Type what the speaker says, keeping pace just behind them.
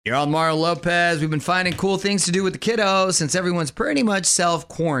You're on Mario Lopez. We've been finding cool things to do with the kiddos since everyone's pretty much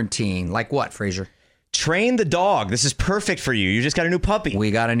self-quarantined. Like what, Fraser? Train the dog. This is perfect for you. You just got a new puppy. We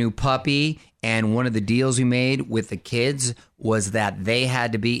got a new puppy, and one of the deals we made with the kids was that they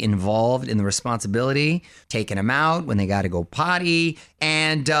had to be involved in the responsibility, taking them out when they got to go potty,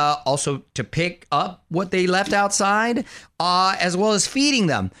 and also to pick up what they left outside, as well as feeding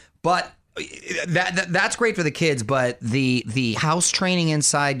them. But that's great for the kids, but the house training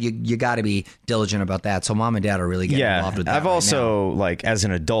inside, you got to be diligent about that. So mom and dad are really getting involved with that. I've also, like, as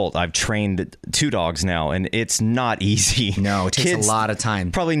an adult, I've trained 2 dogs now, and it's not easy. No, it takes a lot of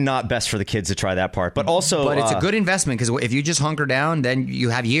time. Probably not best for the kids to try that part, but also, but it's a good investment because if you just hunker down, then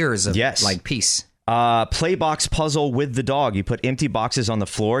you have years of like peace. Play box puzzle with the dog. You put empty boxes on the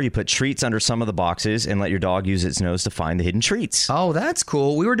floor. You put treats under some of the boxes and let your dog use its nose to find the hidden treats. Oh, that's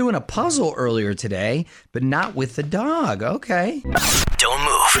cool. We were doing a puzzle earlier today, but not with the dog. Okay. Don't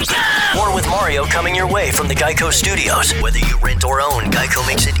move. More with Mario coming your way from the Geico Studios. Whether you rent or own, Geico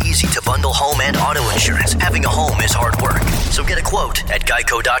makes it easy to bundle home and auto insurance. Having a home is hard work. So get a quote at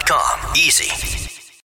geico.com. Easy.